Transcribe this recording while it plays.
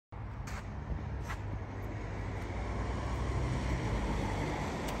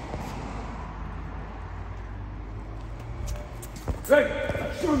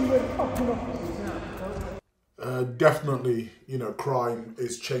Definitely, you know, crime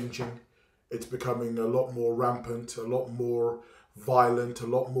is changing. It's becoming a lot more rampant, a lot more violent, a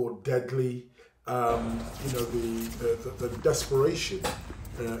lot more deadly. You know, the desperation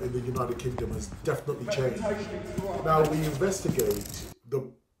in the United Kingdom has definitely changed. Now we investigate the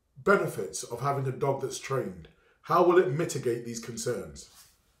benefits of having a dog that's trained. How will it mitigate these concerns?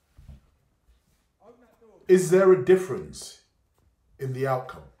 Is there a difference in the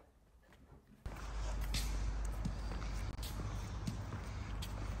outcome?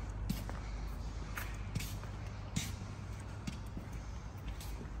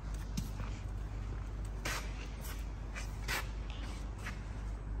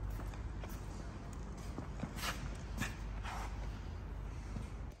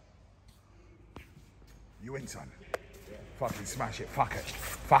 You in, son? Yeah. Fucking smash it. Fuck it.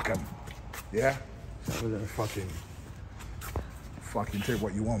 Fuck him. Yeah? We're gonna fucking take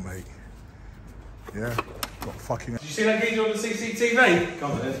what you want, mate. Yeah? Got fucking... Did you see that geezer on the CCTV?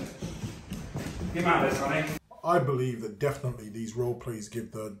 Come on, then. Get him out of this, honey. I believe that definitely these role plays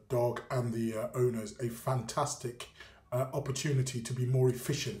give the dog and the owners a fantastic opportunity to be more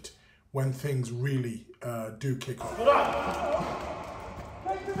efficient when things really do kick off.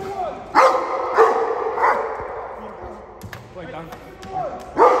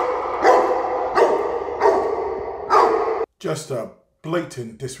 Just a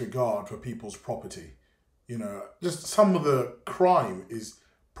blatant disregard for people's property. You know, just some of the crime is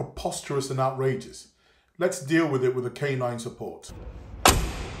preposterous and outrageous. Let's deal with it with a canine support.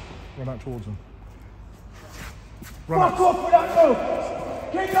 Run out towards him. Fuck off with that dog!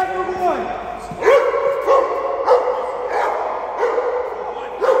 Get that dog away!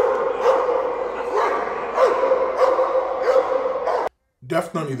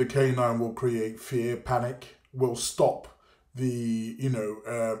 Definitely the canine will create fear, panic, will stop the, you know,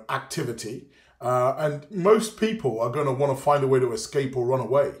 activity. And most people are going to want to find a way to escape or run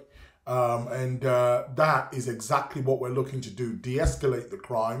away. That is exactly what we're looking to do. De-escalate the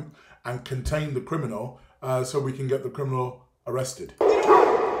crime and contain the criminal so we can get the criminal arrested.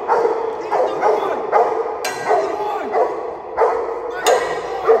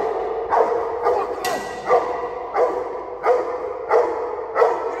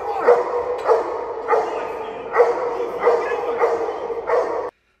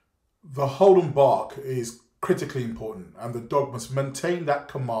 The hold-and-bark is critically important, and the dog must maintain that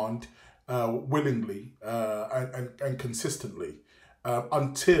command willingly and consistently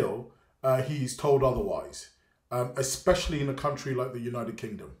until he's told otherwise, especially in a country like the United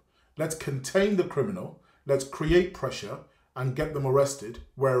Kingdom. Let's contain the criminal, let's create pressure and get them arrested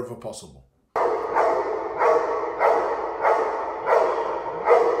wherever possible.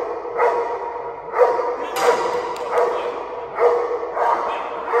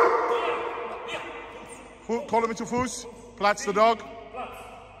 Call him into Foos. Platz the dog.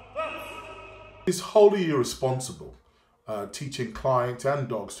 It's wholly irresponsible teaching clients and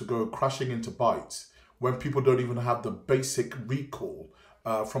dogs to go crashing into bites when people don't even have the basic recall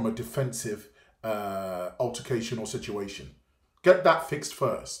from a defensive altercation or situation. Get that fixed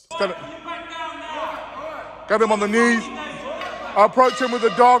first. Get him on the knees. Approach him with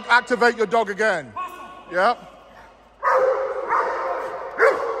the dog. Activate your dog again. Yep.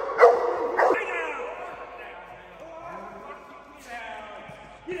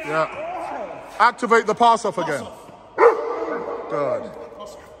 Yeah. Activate the pass off again. Good.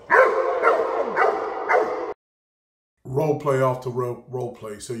 Role play after role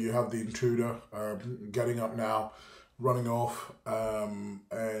play. So you have the intruder getting up now, running off,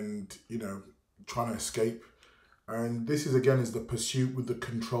 and you know, trying to escape. And this is again is the pursuit with the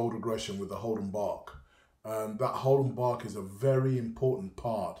controlled aggression with the hold and bark. That hold and bark is a very important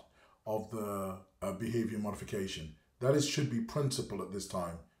part of the behavior modification. That should be principle at this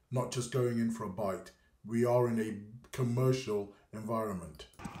time, not just going in for a bite. We are in a commercial environment.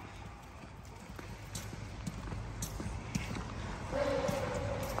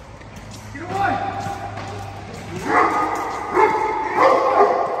 Get away!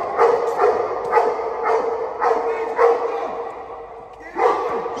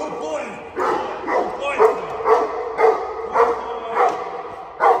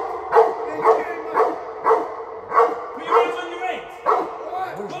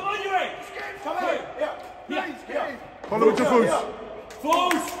 Follow it to Foos.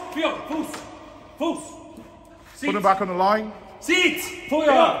 Foos. Put him back on the line. Sit.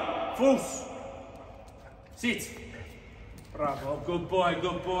 Foos. Sit. Bravo. Good boy.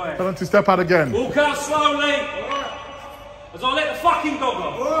 Tell him to step out again. Walk out slowly. As I let the fucking dog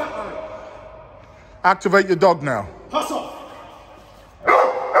off. Activate your dog now. Pass off.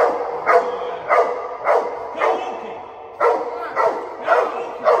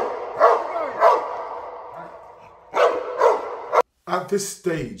 At this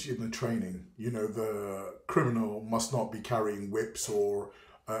stage in the training, you know, the criminal must not be carrying whips or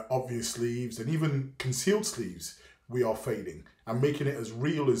obvious sleeves, and even concealed sleeves we are fading and making it as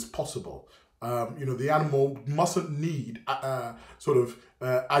real as possible. You know, the animal mustn't need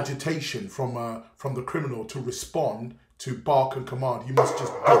agitation from the criminal to respond to bark and command. He must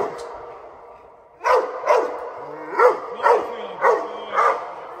just do it.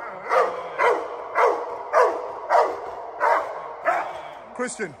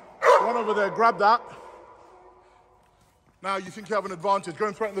 Christian, run over there, grab that. Now you think you have an advantage. Go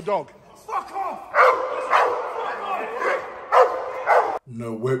and threaten the dog. Fuck off!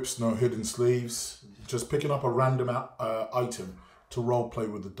 No whips, no hidden sleeves. Just picking up a random item to role play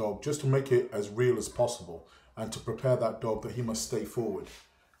with the dog, just to make it as real as possible and to prepare that dog that he must stay forward.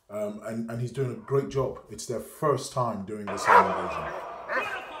 And he's doing a great job. It's their first time doing this home invasion.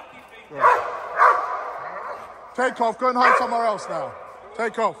 Take off, go and hide somewhere else now.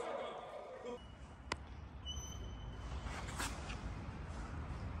 Take off.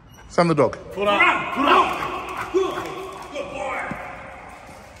 Send the dog. Pull out! Pull out! Good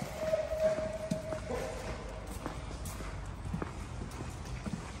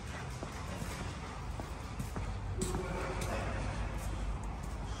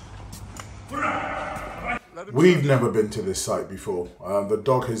boy! We've never been to this site before. The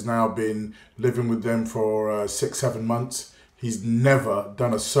dog has now been living with them for 6-7 months. He's never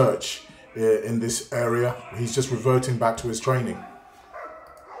done a search in this area. He's just reverting back to his training.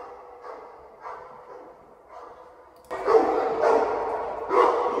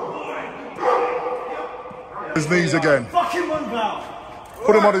 His knees again. Fucking one valve!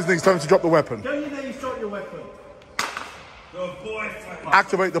 Put him on his knees, tell him to drop the weapon. Don't you dare you drop your weapon. Good boy.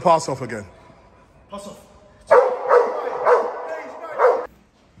 Activate the pass off again. Pass off.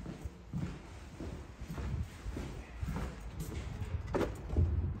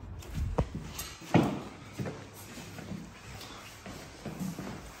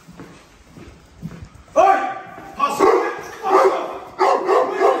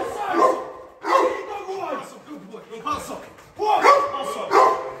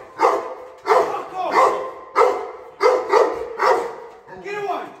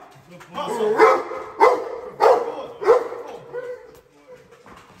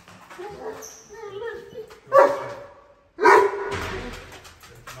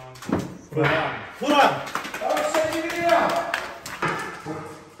 Pull on!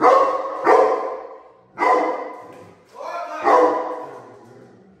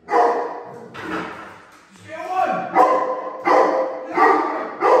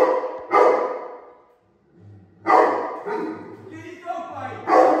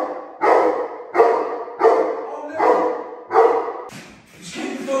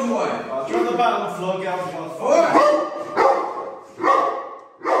 Throw the bat on the floor, get out of the floor.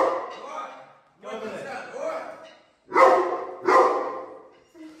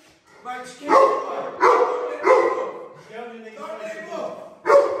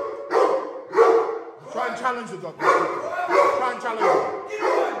 Try and challenge the dog. Try and challenge him.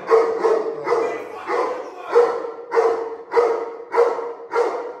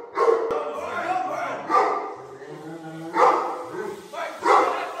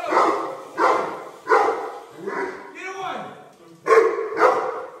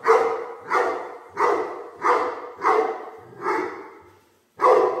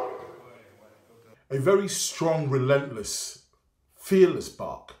 A very strong, relentless, fearless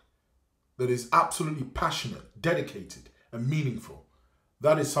bark that is absolutely passionate, dedicated, and meaningful.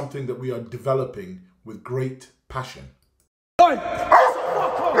 That is something that we are developing with great passion.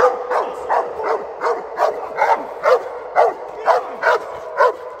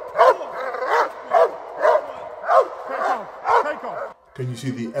 Can you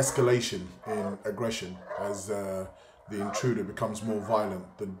see the escalation in aggression as the intruder becomes more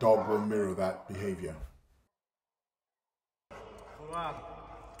violent? The dog will mirror that behavior.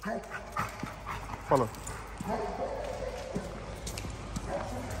 Follow.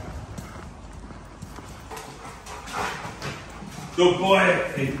 Good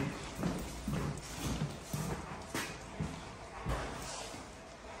boy.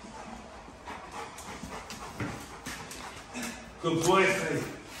 Good boy.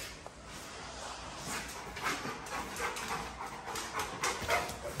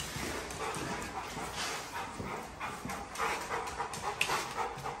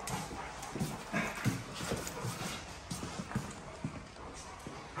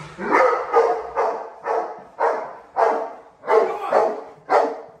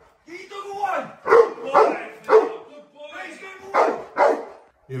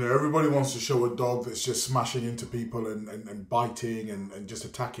 You know, everybody wants to show a dog that's just smashing into people and biting and just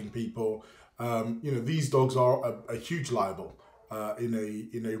attacking people. You know, these dogs are a huge liable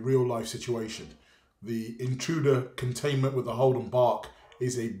in a real life situation. The intruder containment with the hold and bark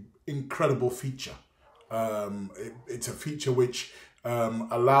is an incredible feature. It's a feature which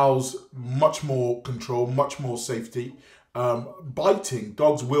allows much more control, much more safety. Biting,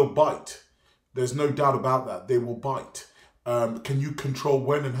 dogs will bite. There's no doubt about that. They will bite. Can you control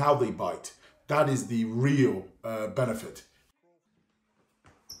when and how they bite? That is the real benefit.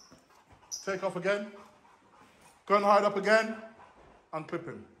 Take off again. Go and hide up again. Unclip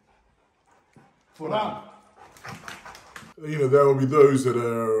him. Full on. You know, there will be those that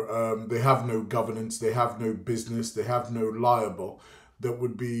are, they have no governance, they have no business, they have no liable, that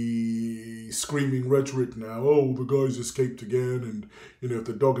would be screaming rhetoric now, oh, the guy's escaped again, and, you know, if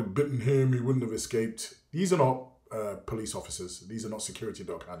the dog had bitten him, he wouldn't have escaped. These are not police officers. These are not security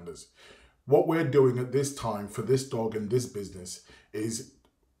dog handlers. What we're doing at this time for this dog and this business is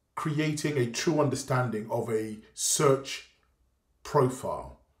creating a true understanding of a search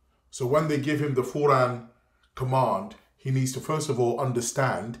profile. So when they give him the Foran command, he needs to first of all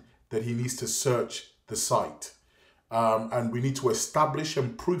understand that he needs to search the site. And we need to establish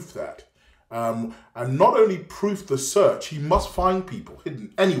and proof that. And not only proof the search, he must find people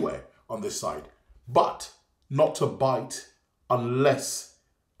hidden anywhere on this site, but not to bite unless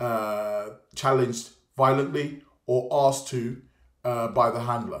challenged violently or asked to by the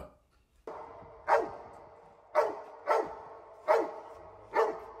handler.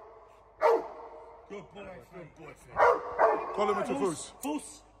 Good boy, Call him into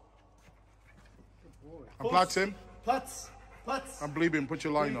Fuss. And Platz him. Platz. And bleed him. Put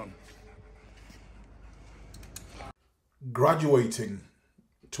your line on. Graduating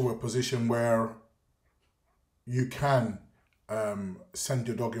to a position where you can send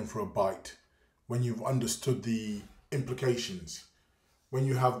your dog in for a bite when you've understood the implications, when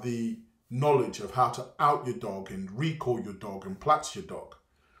you have the knowledge of how to out your dog and recall your dog and Platz your dog.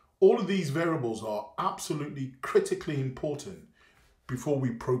 All of these variables are absolutely critically important before we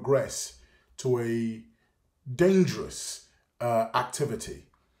progress to a dangerous activity.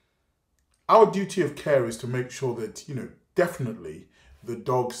 Our duty of care is to make sure that, you know, definitely the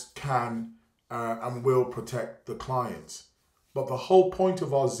dogs can and will protect the clients. But the whole point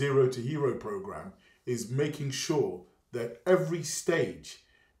of our Zero to Hero program is making sure that every stage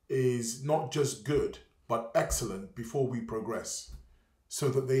is not just good, but excellent before we progress, so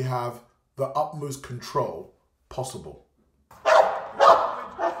that they have the utmost control possible.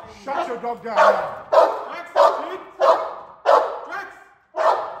 Shut your dog down now.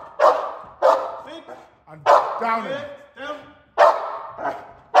 And down him. Down.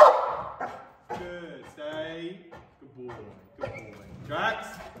 Good. Stay. Good boy. Good boy. Drax.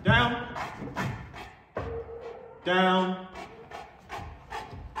 Down. Down.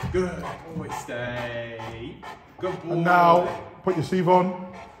 Good boy. Stay. Good boy. And now, put your sleeve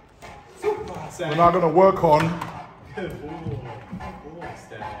on. Stay. We're now going to work on. Good boy. Good boy.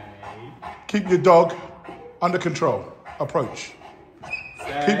 Stay. Keep your dog under control. Approach.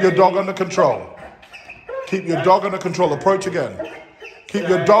 Stay. Keep your dog under control. Keep your dog under control. Approach again. Keep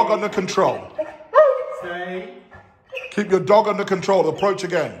your dog under control. Stay. Keep your dog under control. Approach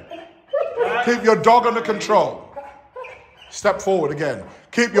again. Keep your dog under control. Step forward again.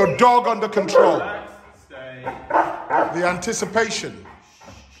 Keep your dog under control. Stay. The anticipation.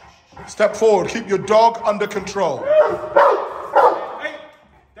 Step forward. Keep your dog under control. Hey.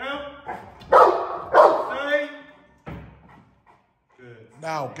 Down. Stay. Good.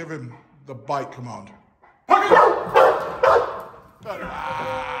 Now give him the bite command.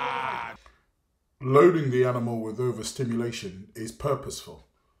 Loading the animal with overstimulation is purposeful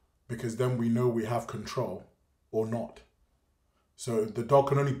because then we know we have control or not. So the dog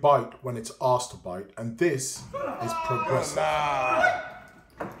can only bite when it's asked to bite, and this is progressive.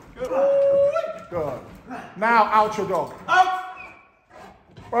 Good. Now out your dog.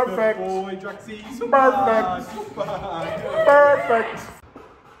 Perfect. Boy, Draxie. Perfect. Perfect.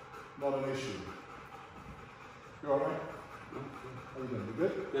 Not an issue. You alright? How you doing? You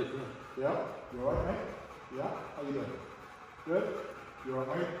good? Good. Yeah? You alright, mate? Yeah? How you doing? Good? You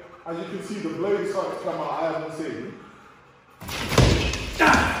alright, mate? As you can see, the blade starts to come out. I haven't seen.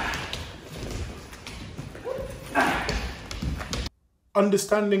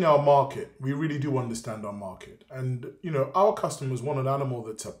 Understanding our market, we really do understand our market. And, you know, our customers want an animal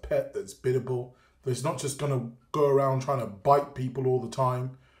that's a pet, that's biddable, that's not just going to go around trying to bite people all the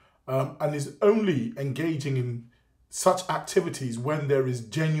time, and is only engaging in such activities when there is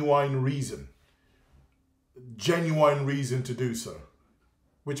genuine reason to do so.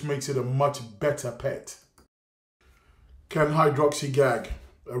 which makes it a much better pet. Hydroxy-Gag,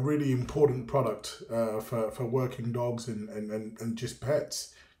 a really important product for working dogs and just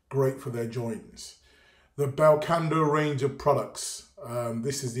pets. Great for their joints. The Balcando range of products.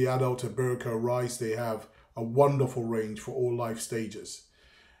 This is the adult Iberico rice. They have a wonderful range for all life stages.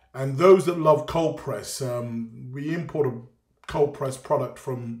 And those that love cold press, we import a cold press product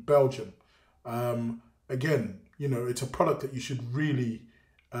from Belgium. Again, you know, it's a product that you should really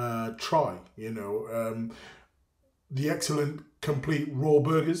try, you know. The excellent complete raw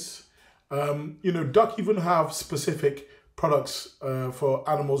burgers. You know, duck even have specific products for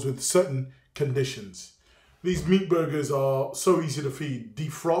animals with certain conditions. These meat burgers are so easy to feed.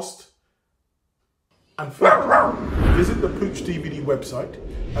 Defrost and feed. Visit the Pooch DVD website,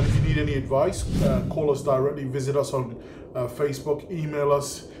 and if you need any advice, call us directly, visit us on Facebook, email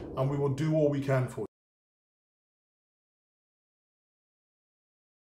us, and we will do all we can for you.